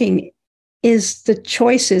evoking is the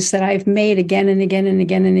choices that I've made again and again and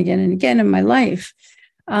again and again and again in my life.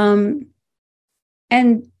 And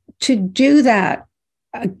to do that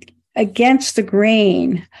against the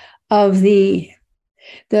grain of the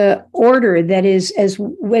order that is, as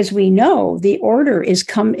we know, the order is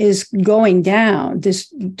going down. This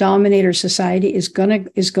dominator society is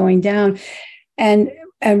going down, and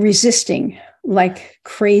resisting like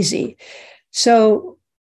crazy. So,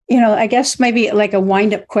 I guess maybe like a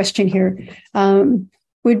wind-up question here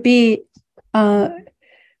would be, so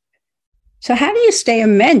how do you stay a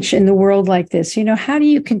mensch in the world like this? How do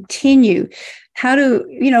you continue? How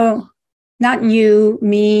do, not you,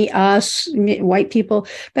 me, us, white people,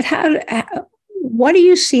 but what do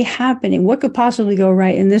you see happening? What could possibly go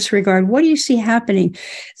right in this regard? What do you see happening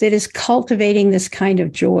that is cultivating this kind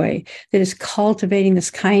of joy, that is cultivating this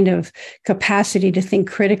kind of capacity to think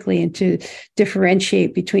critically and to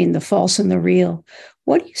differentiate between the false and the real?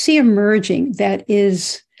 What do you see emerging that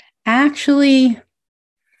is actually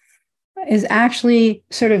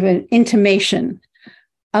sort of an intimation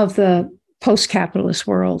of the post-capitalist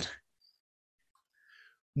world?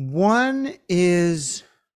 One is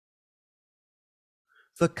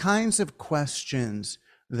the kinds of questions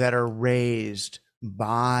that are raised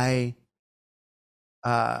by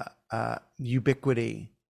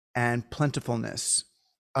ubiquity and plentifulness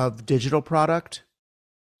of digital product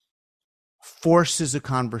forces a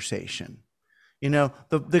conversation.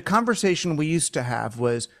 The conversation we used to have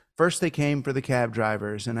was, first they came for the cab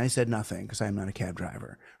drivers, and I said nothing because I'm not a cab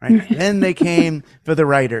driver, right? Then they came for the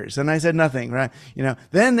writers, and I said nothing, right?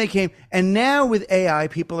 Then they came, and now with AI,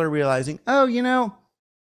 people are realizing,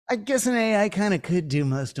 I guess an AI kind of could do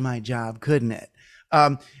most of my job, couldn't it?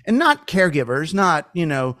 And not caregivers, not,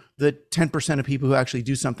 the 10% of people who actually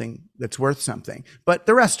do something that's worth something, but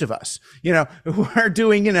the rest of us, who are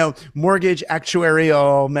doing, mortgage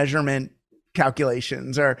actuarial measurement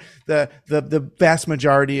calculations, or the vast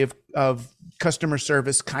majority of customer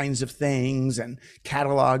service kinds of things, and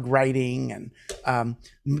catalog writing, and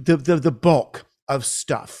the bulk of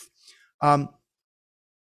stuff.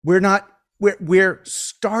 We're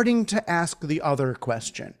starting to ask the other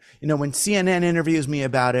question. When CNN interviews me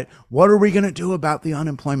about it, what are we going to do about the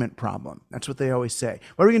unemployment problem? That's what they always say.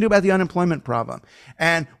 What are we going to do about the unemployment problem?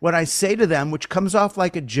 And what I say to them, which comes off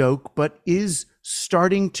like a joke, but is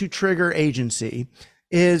starting to trigger agency,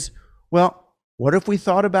 is, well, what if we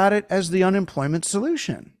thought about it as the unemployment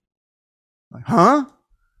solution? Like, huh?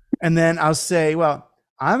 And then I'll say, well,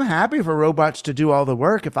 I'm happy for robots to do all the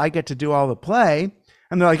work if I get to do all the play.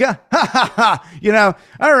 And they're like,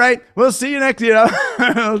 all right, we'll see you next,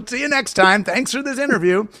 we'll see you next time. Thanks for this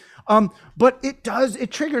interview. But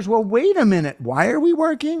it triggers, well, wait a minute. Why are we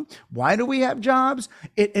working? Why do we have jobs?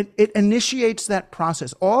 It initiates that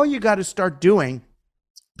process. All you got to start doing,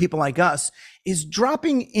 people like us, is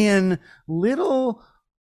dropping in little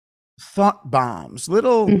thought bombs,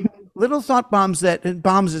 little little thought bombs and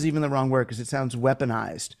bombs is even the wrong word because it sounds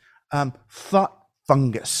weaponized. Thought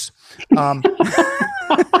fungus.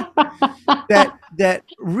 That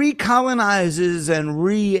recolonizes and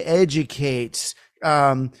re-educates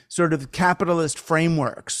sort of capitalist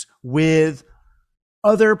frameworks with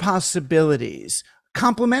other possibilities,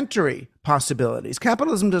 complementary possibilities.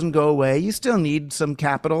 Capitalism doesn't go away. You still need some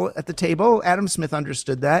capital at the table. Adam Smith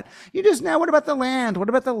understood that. You just now, what about the land? What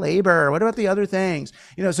about the labor? What about the other things?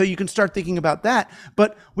 So you can start thinking about that.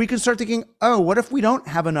 But we can start thinking, oh, what if we don't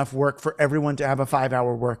have enough work for everyone to have a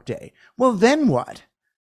 5-hour workday? Well, then what?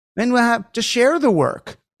 Then we'll have to share the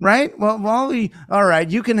work, right? Well, all right,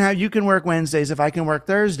 you can work Wednesdays if I can work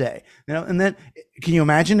Thursday, and then can you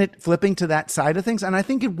imagine it flipping to that side of things? And I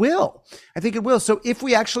think it will. So if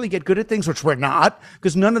we actually get good at things, which we're not,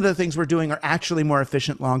 because none of the things we're doing are actually more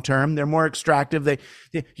efficient long-term. They're more extractive.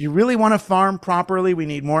 You really want to farm properly. We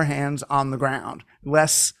need more hands on the ground,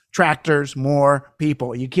 less tractors, more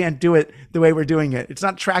people. You can't do it the way we're doing it. It's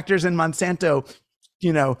not tractors and Monsanto,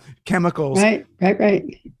 chemicals. Right.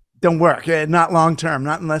 Don't work. Not long term,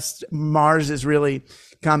 not unless Mars is really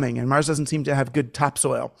coming, and Mars doesn't seem to have good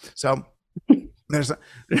topsoil. So there's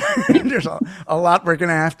a lot we're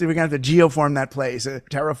gonna have to geoform that place,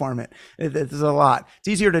 terraform it. There's a lot. It's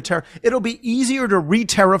easier to it'll be easier to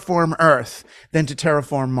re-terraform Earth than to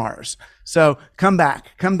terraform Mars. So come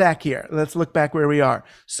back here. Let's look back where we are.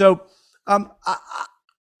 So I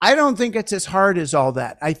don't think it's as hard as all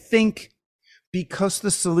that. I think because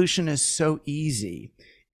the solution is so easy,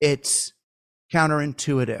 it's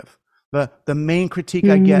counterintuitive. The main critique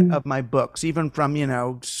I get of my books, even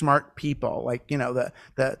from, smart people like,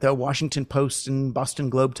 the Washington Post and Boston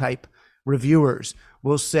Globe type reviewers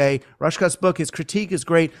will say, Rushkoff's book, his critique is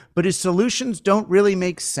great, but his solutions don't really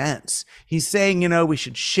make sense. He's saying, we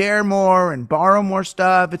should share more and borrow more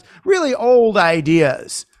stuff. It's really old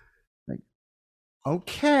ideas.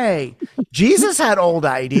 Okay. Jesus had old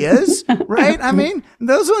ideas, right? I mean,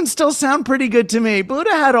 those ones still sound pretty good to me.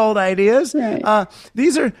 Buddha had old ideas. Right.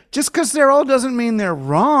 These are, just because they're old doesn't mean they're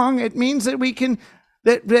wrong. It means that we can,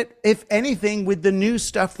 that if anything, with the new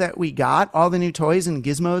stuff that we got, all the new toys and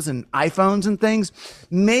gizmos and iPhones and things,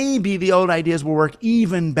 maybe the old ideas will work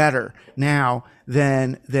even better now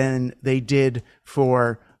than they did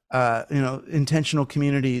for, intentional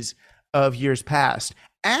communities of years past.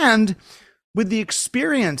 And with the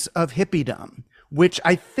experience of hippiedom, which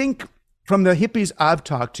I think from the hippies I've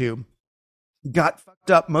talked to got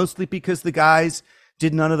fucked up mostly because the guys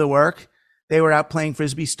did none of the work. They were out playing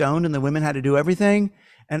Frisbee stoned and the women had to do everything.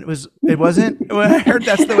 And it wasn't, well, I heard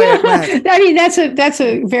that's the way it went. I mean, that's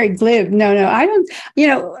a very glib. No, I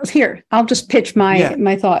don't, here, I'll just pitch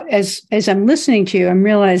my thought. As I'm listening to you, I'm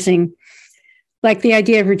realizing, like the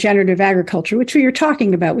idea of regenerative agriculture, which we were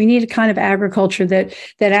talking about. We need a kind of agriculture that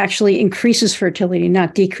actually increases fertility,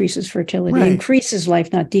 not decreases fertility, right. Increases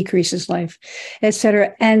life, not decreases life, et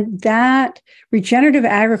cetera. And that regenerative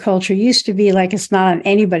agriculture used to be like, it's not on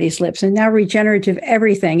anybody's lips. And now regenerative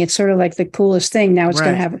everything, it's sort of like the coolest thing. Now it's right.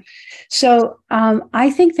 Going to have. So I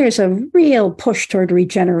think there's a real push toward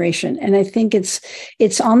regeneration. And I think it's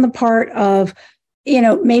on the part of,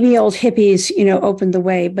 maybe old hippies, opened the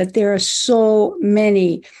way, but there are so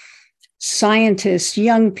many scientists,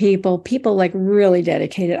 young people like really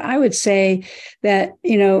dedicated. I would say that,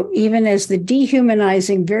 even as the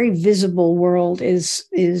dehumanizing, very visible world is,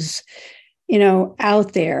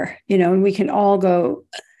 out there, and we can all go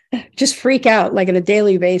just freak out like on a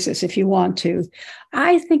daily basis if you want to.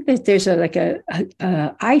 I think that there's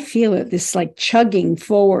I feel it, this like chugging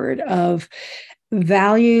forward of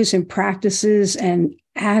values and practices and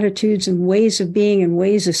attitudes and ways of being and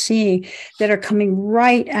ways of seeing that are coming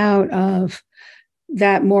right out of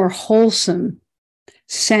that more wholesome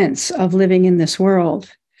sense of living in this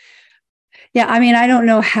world. Yeah, I mean, I don't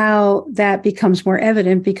know how that becomes more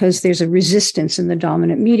evident because there's a resistance in the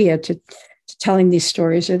dominant media to telling these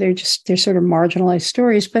stories, or they're sort of marginalized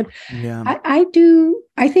stories. But yeah. I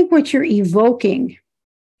think what you're evoking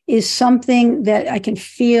is something that I can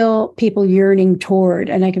feel people yearning toward,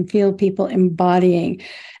 and I can feel people embodying.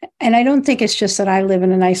 And I don't think it's just that I live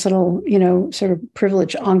in a nice little, sort of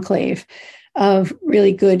privileged enclave of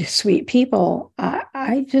really good, sweet people.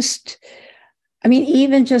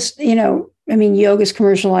 Yoga's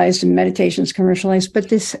commercialized and meditation's commercialized, but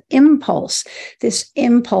this impulse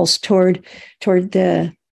toward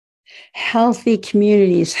the healthy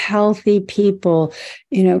communities, healthy people,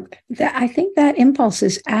 I think that impulse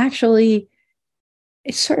is actually,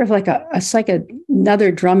 it's sort of like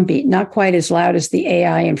another drumbeat, not quite as loud as the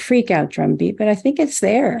AI and freak out drumbeat, but I think it's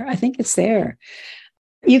there.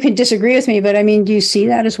 You could disagree with me, but I mean, do you see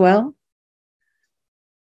that as well?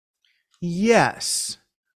 Yes,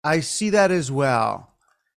 I see that as well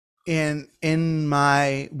in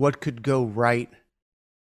my what could go right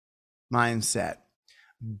mindset.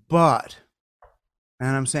 But,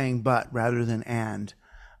 and I'm saying but rather than and,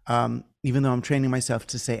 even though I'm training myself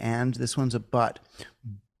to say and, this one's a but.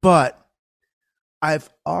 But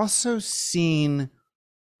I've also seen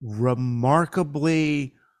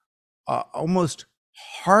remarkably, almost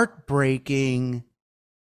heartbreaking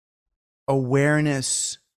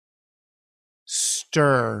awareness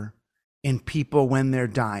stir in people when they're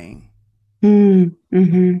dying.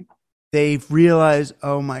 Mm-hmm. They've realized,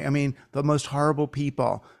 I mean, the most horrible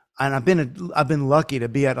people. And I've been lucky to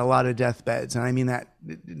be at a lot of deathbeds, and I mean that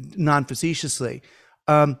non-facetiously.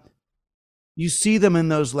 You see them in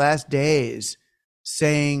those last days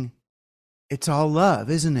saying, "It's all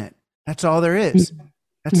love, isn't it? That's all there is.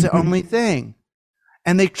 That's the only thing."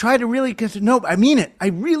 And they try to really get to know, I mean it. I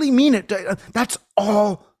really mean it. That's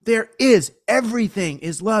all there is. Everything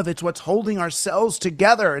is love. It's what's holding ourselves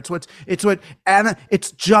together.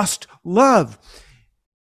 It's just love.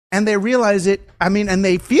 And they realize it, and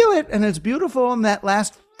they feel it, and it's beautiful. In that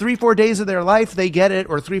last 3-4 days of their life, they get it,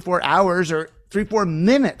 or 3-4 hours, or 3-4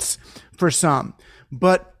 minutes for some.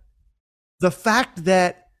 But the fact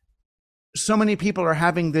that so many people are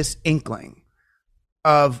having this inkling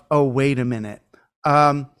of, oh, wait a minute.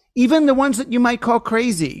 Even the ones that you might call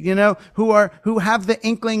crazy, who have the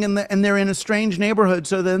inkling and they're in a strange neighborhood.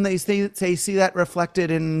 So then they see that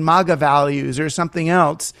reflected in MAGA values or something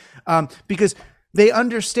else, because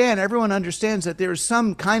everyone understands that there's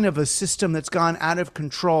some kind of a system that's gone out of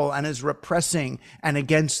control and is repressing and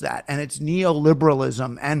against that. And it's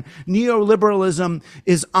neoliberalism, and neoliberalism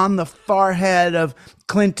is on the forehead of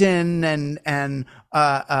Clinton and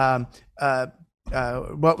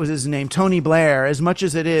what was his name? Tony Blair, as much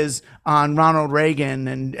as it is on Ronald Reagan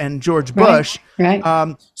and George Bush.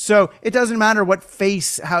 Right. So it doesn't matter what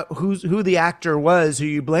face, who the actor was, who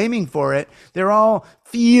you're blaming for it. They're all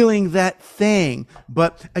feeling that thing.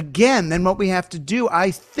 But again, then what we have to do,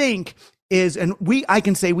 I think, is, I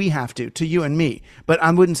can say we have to you and me, but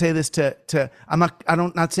I wouldn't say this I'm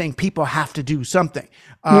not saying people have to do something.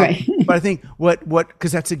 Right. But I think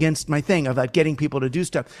because that's against my thing about getting people to do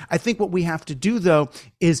stuff. I think what we have to do, though,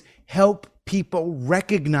 is help people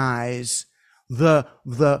recognize the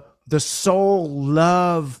soul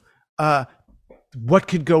love, what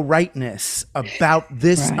could go rightness about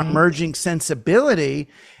this emerging sensibility.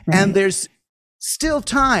 Right. And there's still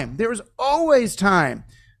time. There's always time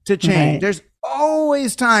to change. Right. There's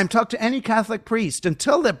always time. Talk to any Catholic priest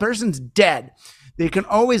until the person's dead. They can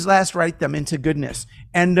always last right them into goodness.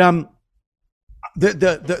 And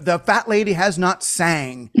the fat lady has not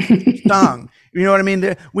sung. You know what I mean?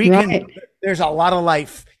 There's a lot of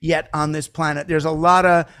life yet on this planet. There's a lot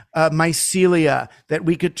of mycelia that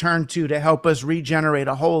we could turn to help us regenerate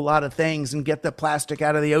a whole lot of things and get the plastic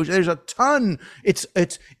out of the ocean. There's a ton. It's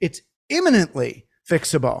imminently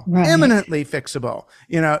fixable. Right. Imminently fixable.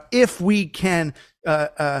 If we can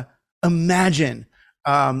imagine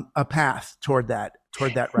a path toward that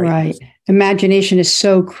rightness. Right. Imagination is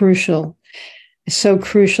so crucial.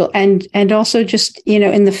 And also just,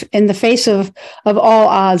 in the face of all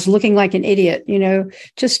odds, looking like an idiot,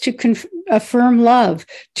 just to affirm love,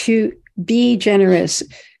 to be generous,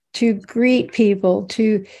 to greet people,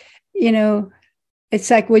 to, it's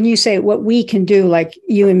like when you say what we can do, like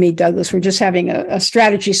you and me, Douglas, we're just having a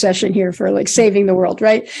strategy session here for like saving the world,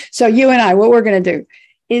 right? So you and I, what we're going to do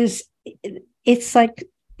is, it's like,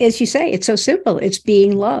 as you say, it's so simple. It's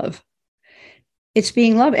being love. It's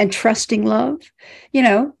being love and trusting love,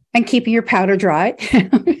 and keeping your powder dry,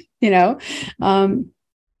 but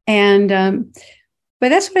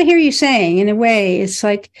that's what I hear you saying. In a way, it's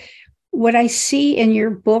like what I see in your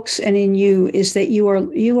books and in you is that you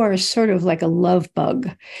are sort of like a love bug.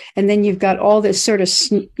 And then you've got all this sort of,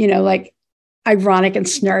 like ironic and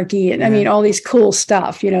snarky and all these cool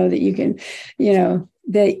stuff, that you can,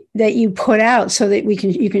 that you put out so that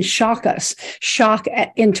you can shock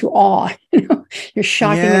into awe. You're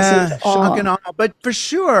shocking us into awe. Shock and awe. But for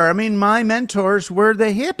sure, my mentors were the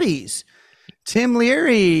hippies. Tim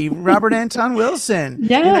Leary, Robert Anton Wilson.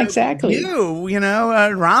 Yeah, exactly.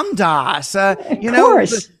 Ram Dass. Of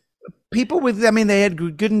course. People with, they had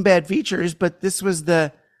good and bad features, but they were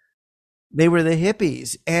the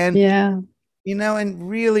hippies. And, and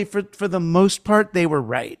really for the most part, they were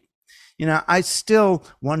right. I still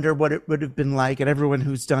wonder what it would have been like, and everyone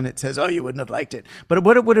who's done it says, oh, you wouldn't have liked it. But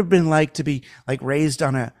what it would have been like to be like raised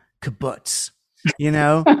on a kibbutz, with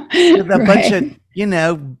a bunch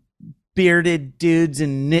of, bearded dudes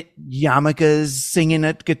in knit yarmulkes singing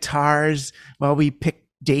at guitars while we pick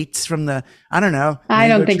dates from the, I don't know. I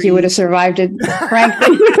don't think you would have survived it,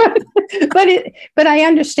 frankly. But I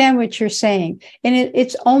understand what you're saying. And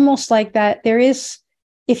it's almost like that. There is,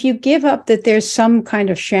 if you give up that there's some kind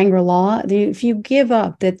of Shangri-La, if you give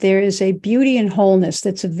up that there is a beauty and wholeness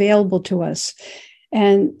that's available to us,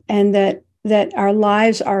 and that our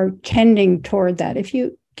lives are tending toward that, if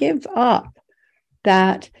you give up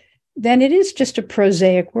that, then it is just a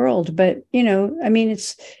prosaic world. But, I mean,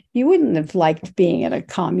 you wouldn't have liked being at a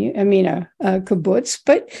commune, a kibbutz,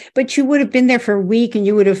 but you would have been there for a week, and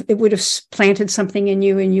it would have planted something in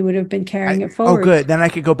you, and you would have been carrying it forward. Oh, good. Then I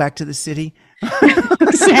could go back to the city.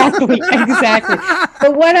 Exactly.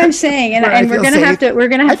 But what I'm saying, and we're going to have to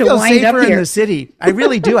wind up here. I feel safer in the city. I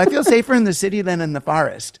really do. I feel safer in the city than in the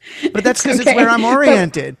forest. But that's because it's where I'm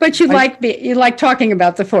oriented. But you like talking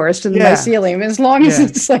about the forest and the mycelium, as long as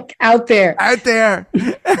it's like out there. Out there.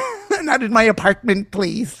 Not in my apartment,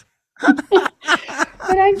 please. But what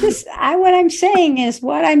I'm saying is,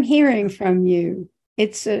 what I'm hearing from you,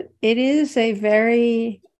 it's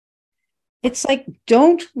like,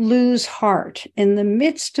 don't lose heart in the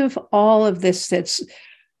midst of all of this that's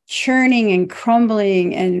churning and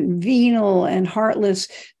crumbling and venal and heartless.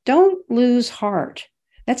 Don't lose heart.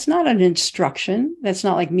 That's not an instruction. That's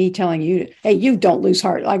not like me telling you, hey, you don't lose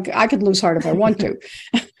heart. Like, I could lose heart if I want to.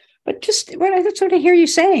 But just that's what I hear you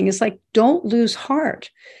saying. It's like, don't lose heart.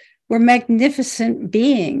 We're magnificent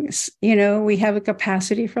beings. We have a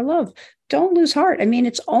capacity for love. Don't lose heart. I mean,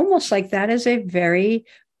 it's almost like that is a very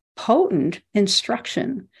potent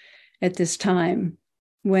instruction at this time,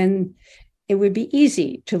 when it would be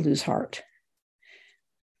easy to lose heart.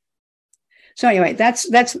 So anyway,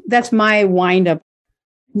 that's my wind up.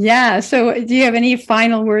 Yeah. So do you have any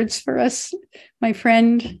final words for us, my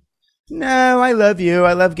friend? No, I love you.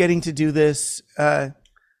 I love getting to do this,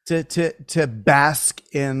 to bask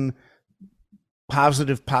in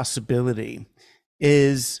positive possibility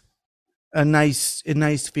is a nice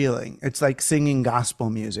feeling. It's like singing gospel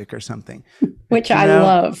music or something, which I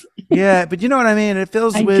love. Yeah, but you know what I mean? It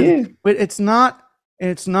fills but it's not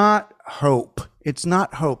hope. It's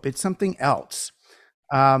not hope. It's something else.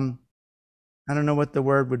 I don't know what the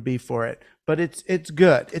word would be for it, but it's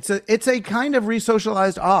good. It's a kind of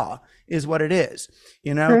resocialized awe is what it is,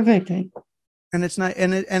 Perfectly. And it's not,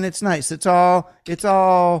 and it's nice. It's all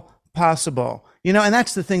possible, and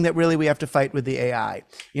that's the thing that really we have to fight with the AI,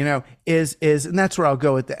 is, and that's where I'll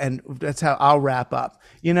go at the end. That's how I'll wrap up.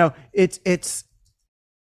 It's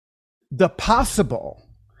the possible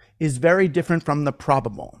is very different from the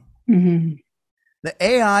probable. Mm-hmm. The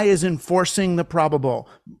AI is enforcing the probable,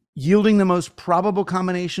 yielding the most probable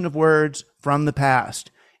combination of words from the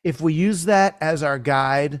past. If we use that as our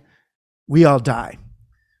guide, we all die,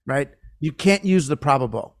 right? You can't use the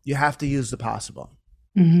probable. You have to use the possible.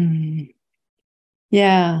 Mm-hmm.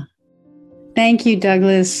 Yeah. Thank you,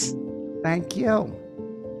 Douglas. Thank you.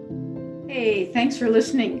 Hey, thanks for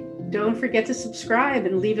listening. Don't forget to subscribe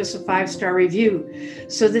and leave us a 5-star review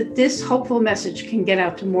so that this hopeful message can get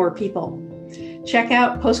out to more people. Check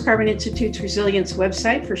out Post Carbon Institute's Resilience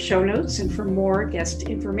website for show notes and for more guest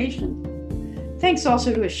information. Thanks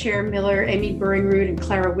also to Asher Miller, Amy Burringrud, and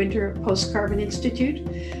Clara Winter of Post Carbon Institute,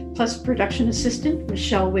 plus production assistant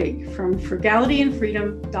Michelle Wigg from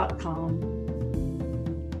frugalityandfreedom.com.